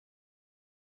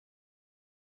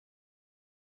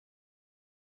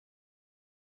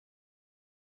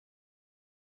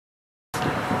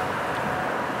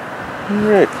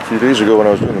Alright, a few days ago when I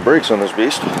was doing the brakes on this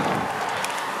beast,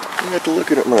 I got to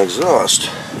looking at my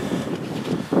exhaust.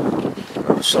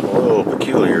 Noticed something a little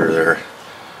peculiar there.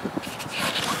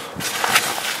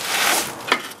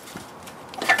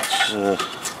 It's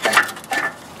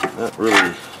not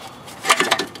really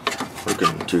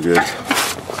looking too good.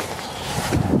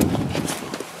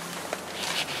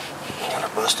 Got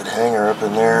a busted hanger up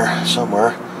in there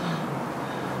somewhere.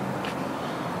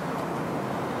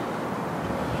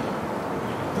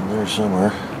 There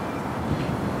somewhere.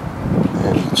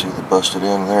 And you can see the busted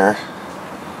end there.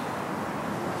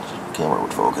 The camera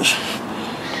would focus.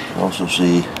 You can also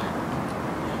see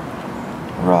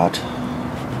rot.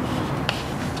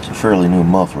 It's a fairly new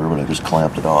muffler, but I just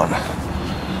clamped it on.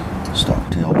 Stock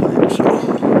tailpipe, so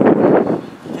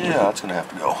yeah, it's gonna have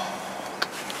to go.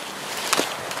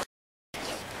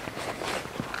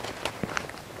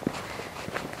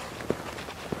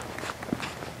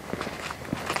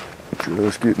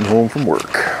 Just getting home from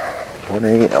work. 1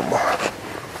 a.m.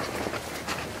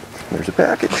 There's a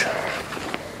package.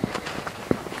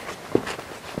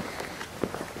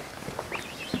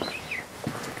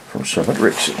 From Summit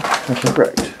Racing.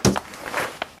 Right.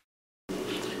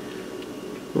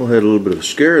 Well, I had a little bit of a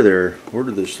scare there.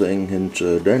 Ordered this thing, and it's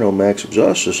a DynoMax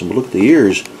exhaust system. But look at the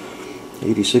years.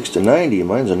 86 to 90.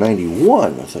 Mine's a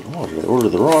 91. I thought, oh, did I order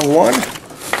the wrong one?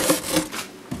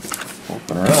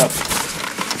 Open her up.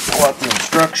 Pull out the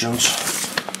instructions,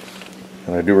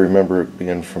 and I do remember it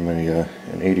being from an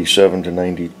 87 to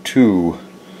 92,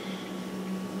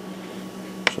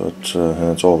 so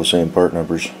it's all the same part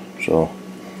numbers. So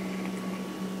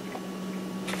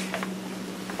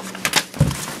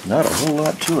not a whole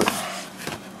lot to it.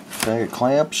 Bag of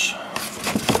clamps,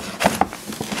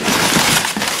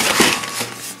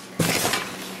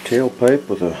 tailpipe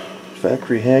with a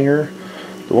factory hanger.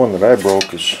 The one that I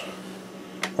broke is,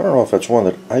 I don't know if that's one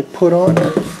that I put on,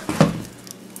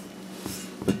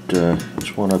 but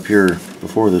it's one up here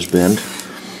before this bend.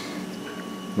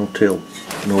 No tail,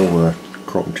 no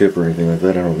chrome tip or anything like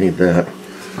that. I don't need that.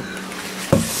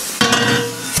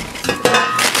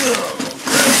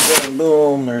 And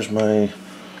boom, there's my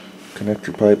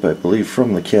connector pipe, I believe,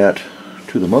 from the cat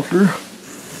to the muffler.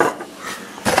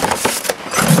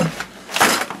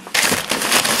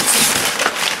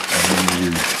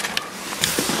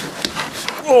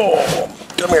 Oh,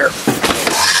 come here.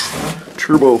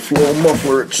 Turbo flow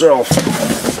muffler itself.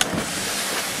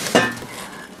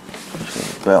 Just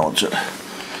gotta balance it.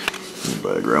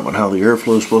 Diagram on how the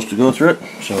airflow is supposed to go through it.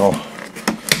 So,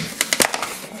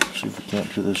 see if we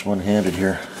can't do this one-handed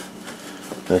here.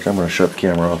 In fact, I'm going to shut the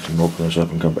camera off and open this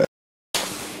up and come back.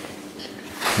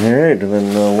 Alright, and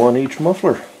then one each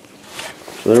muffler.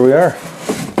 So there we are.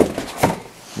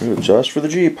 New exhaust for the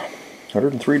Jeep.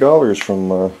 $103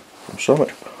 from Summit.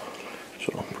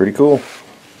 So, pretty cool.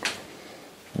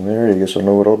 Alright, I guess I'll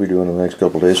know what I'll be doing in the next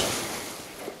couple days.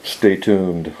 Stay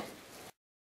tuned.